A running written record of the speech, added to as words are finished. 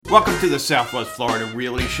Welcome to the Southwest Florida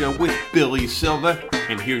Realty Show with Billy Silva.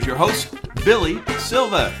 And here's your host, Billy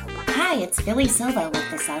Silva. Hi, it's Billy Silva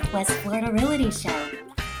with the Southwest Florida Realty Show.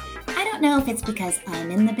 I don't know if it's because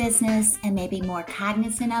I'm in the business and maybe more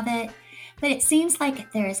cognizant of it, but it seems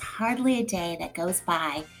like there is hardly a day that goes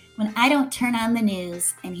by when I don't turn on the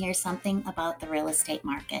news and hear something about the real estate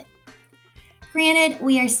market. Granted,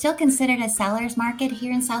 we are still considered a seller's market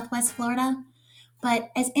here in Southwest Florida,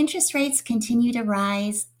 but as interest rates continue to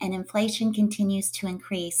rise and inflation continues to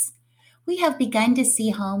increase, we have begun to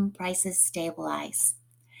see home prices stabilize.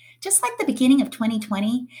 Just like the beginning of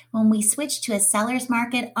 2020, when we switched to a seller's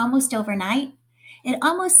market almost overnight, it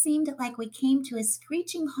almost seemed like we came to a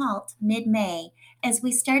screeching halt mid-May as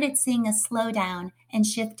we started seeing a slowdown and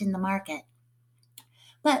shift in the market.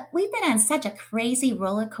 But we've been on such a crazy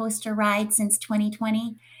roller coaster ride since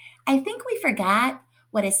 2020, I think we forgot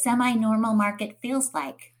what a semi-normal market feels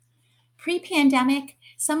like. Pre-pandemic,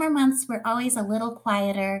 summer months were always a little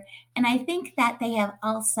quieter, and I think that may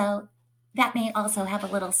also have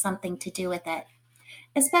a little something to do with it.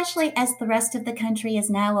 Especially as the rest of the country is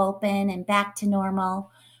now open and back to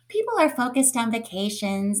normal, people are focused on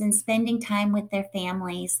vacations and spending time with their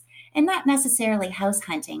families, and not necessarily house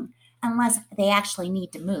hunting, unless they actually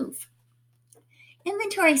need to move.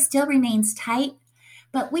 Inventory still remains tight,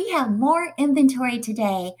 but we have more inventory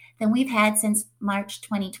today than we've had since March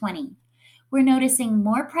 2020. We're noticing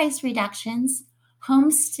more price reductions,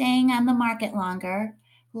 homes staying on the market longer,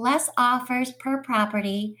 less offers per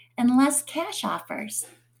property, and less cash offers.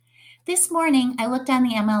 This morning, I looked on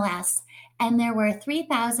the MLS, and there were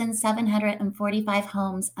 3,745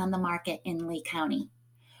 homes on the market in Lee County.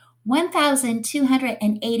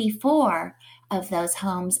 1,284 of those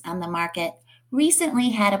homes on the market recently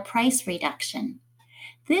had a price reduction.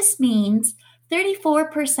 This means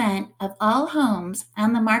 34% of all homes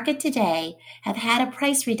on the market today have had a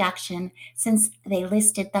price reduction since they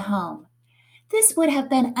listed the home. This would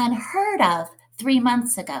have been unheard of 3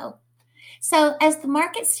 months ago. So as the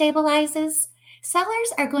market stabilizes,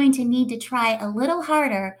 sellers are going to need to try a little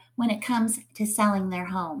harder when it comes to selling their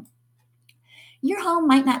home. Your home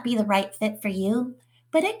might not be the right fit for you,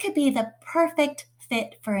 but it could be the perfect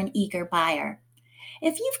fit for an eager buyer.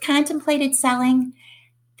 If you've contemplated selling,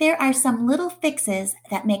 there are some little fixes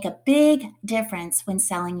that make a big difference when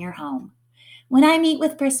selling your home. When I meet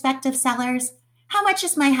with prospective sellers, how much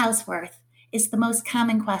is my house worth is the most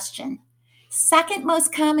common question. Second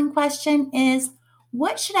most common question is,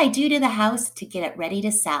 what should I do to the house to get it ready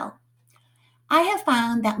to sell? I have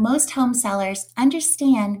found that most home sellers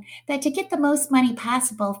understand that to get the most money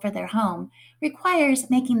possible for their home requires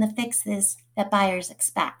making the fixes that buyers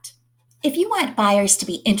expect. If you want buyers to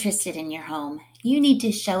be interested in your home, you need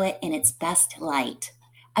to show it in its best light.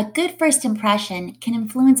 A good first impression can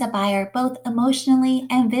influence a buyer both emotionally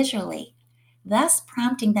and visually, thus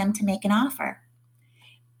prompting them to make an offer.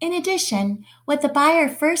 In addition, what the buyer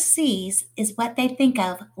first sees is what they think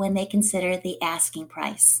of when they consider the asking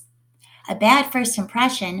price. A bad first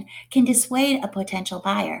impression can dissuade a potential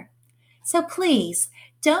buyer. So please,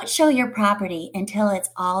 don't show your property until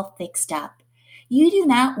it's all fixed up. You do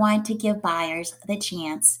not want to give buyers the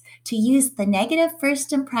chance to use the negative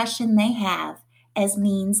first impression they have as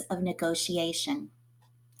means of negotiation.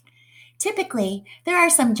 Typically, there are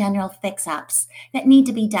some general fix-ups that need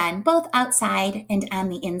to be done both outside and on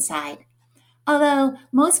the inside. Although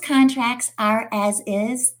most contracts are as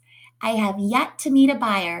is, I have yet to meet a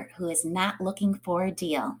buyer who is not looking for a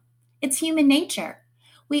deal. It's human nature.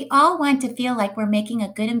 We all want to feel like we're making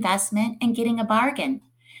a good investment and getting a bargain.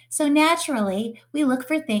 So naturally, we look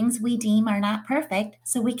for things we deem are not perfect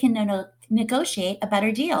so we can negotiate a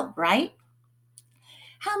better deal, right?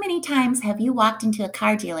 How many times have you walked into a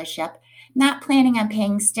car dealership not planning on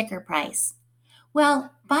paying sticker price?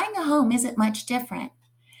 Well, buying a home isn't much different.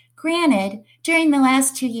 Granted, during the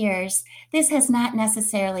last 2 years, this has not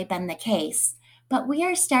necessarily been the case, but we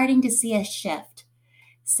are starting to see a shift.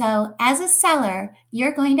 So as a seller,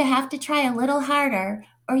 you're going to have to try a little harder,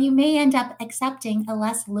 or you may end up accepting a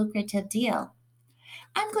less lucrative deal.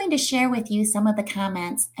 I'm going to share with you some of the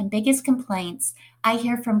comments and biggest complaints I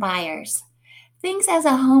hear from buyers. Things as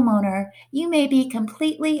a homeowner you may be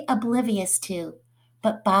completely oblivious to,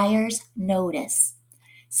 but buyers notice.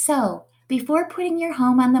 So, before putting your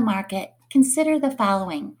home on the market, consider the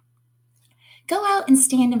following. Go out and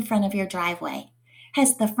stand in front of your driveway.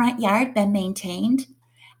 Has the front yard been maintained?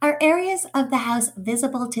 Are areas of the house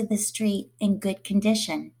visible to the street in good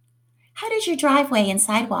condition? How does your driveway and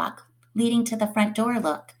sidewalk leading to the front door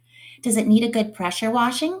look? Does it need a good pressure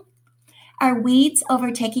washing? Are weeds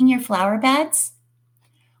overtaking your flower beds?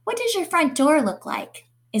 What does your front door look like?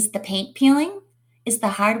 Is the paint peeling? Is the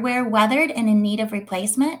hardware weathered and in need of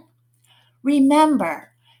replacement?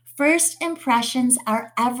 Remember, first impressions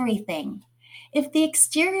are everything. If the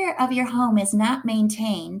exterior of your home is not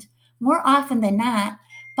maintained, more often than not,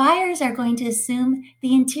 buyers are going to assume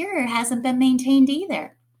the interior hasn't been maintained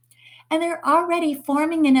either. And they're already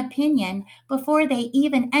forming an opinion before they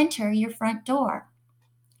even enter your front door.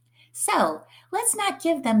 So let's not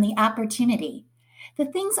give them the opportunity. The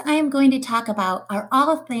things I am going to talk about are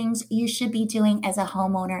all things you should be doing as a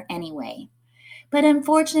homeowner anyway. But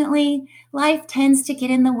unfortunately, life tends to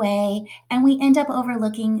get in the way and we end up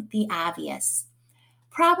overlooking the obvious.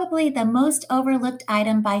 Probably the most overlooked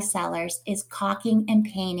item by sellers is caulking and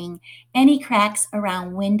painting any cracks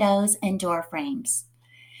around windows and door frames.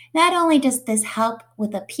 Not only does this help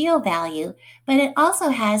with appeal value, but it also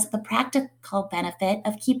has the practical benefit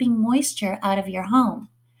of keeping moisture out of your home.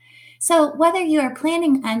 So, whether you are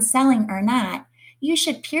planning on selling or not, you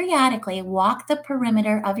should periodically walk the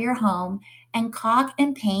perimeter of your home and caulk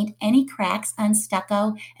and paint any cracks on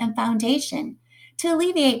stucco and foundation to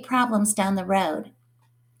alleviate problems down the road.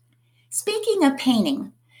 Speaking of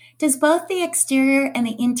painting, does both the exterior and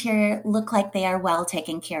the interior look like they are well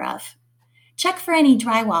taken care of? Check for any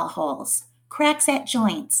drywall holes, cracks at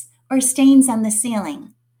joints, or stains on the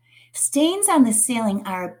ceiling. Stains on the ceiling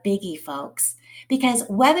are a biggie, folks, because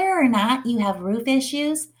whether or not you have roof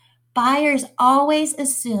issues, buyers always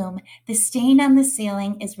assume the stain on the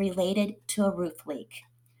ceiling is related to a roof leak.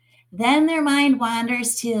 Then their mind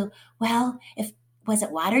wanders to, well, if was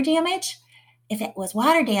it water damage? If it was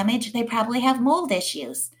water damage, they probably have mold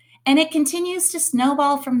issues. And it continues to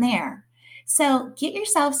snowball from there. So get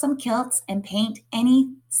yourself some kilts and paint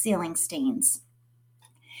any ceiling stains.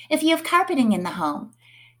 If you have carpeting in the home,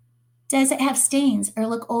 does it have stains or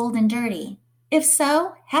look old and dirty? If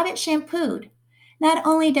so, have it shampooed. Not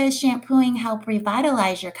only does shampooing help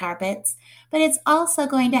revitalize your carpets, but it's also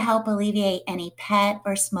going to help alleviate any pet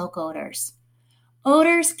or smoke odors.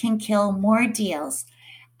 Odors can kill more deals.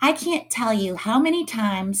 I can't tell you how many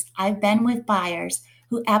times I've been with buyers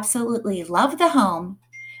who absolutely love the home,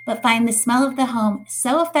 but find the smell of the home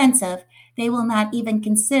so offensive they will not even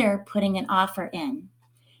consider putting an offer in.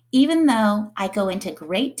 Even though I go into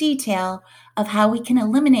great detail of how we can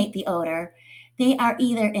eliminate the odor, they are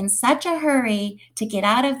either in such a hurry to get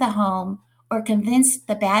out of the home or convinced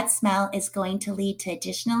the bad smell is going to lead to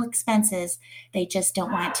additional expenses they just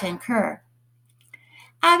don't want to incur.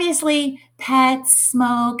 Obviously, pets,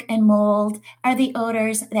 smoke, and mold are the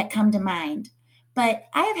odors that come to mind. But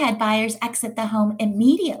I have had buyers exit the home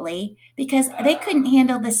immediately because they couldn't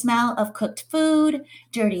handle the smell of cooked food,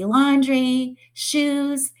 dirty laundry,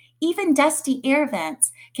 shoes, even dusty air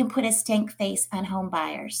vents can put a stank face on home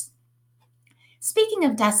buyers. Speaking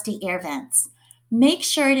of dusty air vents, make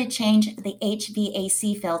sure to change the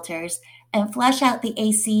HVAC filters and flush out the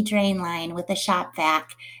AC drain line with a shop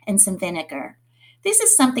vac and some vinegar. This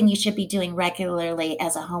is something you should be doing regularly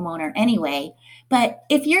as a homeowner anyway, but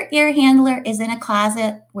if your air handler is in a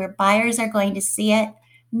closet where buyers are going to see it,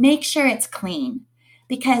 make sure it's clean.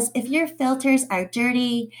 Because if your filters are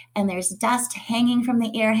dirty and there's dust hanging from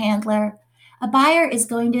the air handler, a buyer is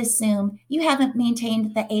going to assume you haven't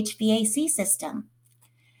maintained the HVAC system.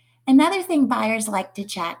 Another thing buyers like to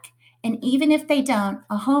check, and even if they don't,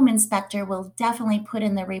 a home inspector will definitely put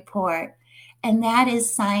in the report, and that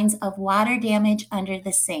is signs of water damage under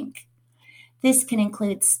the sink. This can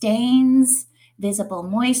include stains, visible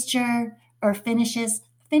moisture, or finishes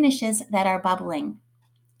that are bubbling.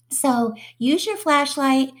 So use your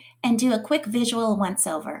flashlight and do a quick visual once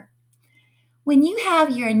over. When you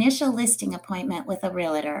have your initial listing appointment with a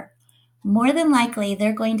realtor, more than likely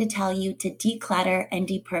they're going to tell you to declutter and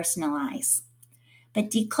depersonalize.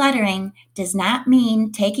 But decluttering does not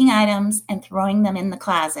mean taking items and throwing them in the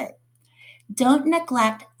closet. Don't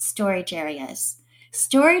neglect storage areas.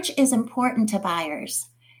 Storage is important to buyers,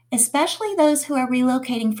 especially those who are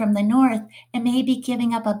relocating from the north and may be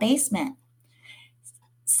giving up a basement.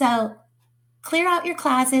 So clear out your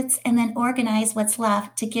closets and then organize what's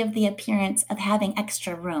left to give the appearance of having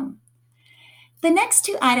extra room. The next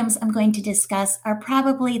two items I'm going to discuss are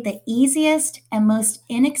probably the easiest and most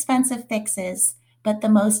inexpensive fixes, but the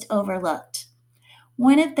most overlooked.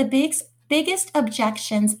 One of the biggest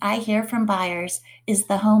objections I hear from buyers is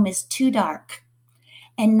the home is too dark.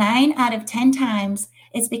 And 9 out of 10 times,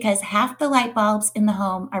 it's because half the light bulbs in the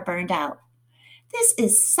home are burned out. This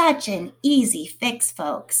is such an easy fix,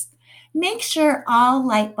 folks. Make sure all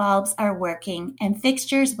light bulbs are working and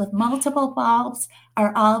fixtures with multiple bulbs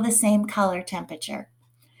are all the same color temperature.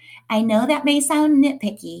 I know that may sound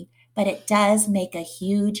nitpicky, but it does make a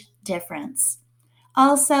huge difference.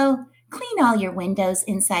 Also, clean all your windows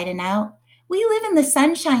inside and out. We live in the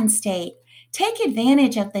Sunshine State. Take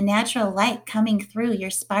advantage of the natural light coming through your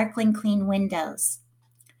sparkling clean windows.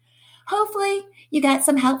 Hopefully, you got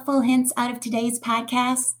some helpful hints out of today's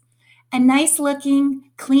podcast. A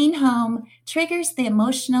nice-looking, clean home triggers the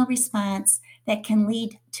emotional response that can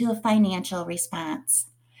lead to a financial response.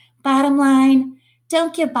 Bottom line,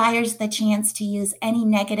 don't give buyers the chance to use any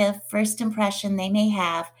negative first impression they may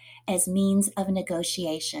have as means of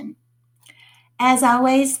negotiation. As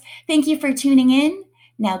always, thank you for tuning in.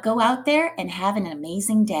 Now go out there and have an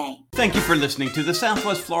amazing day. Thank you for listening to the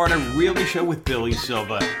Southwest Florida Realty Show with Billy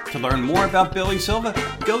Silva. To learn more about Billy Silva,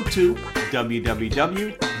 go to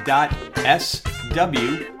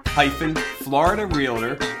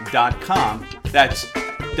www.sw-floridarealtor.com. That's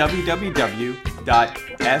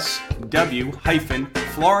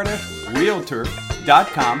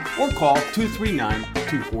www.sw-floridarealtor.com or call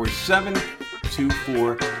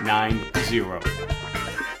 239-247-2490.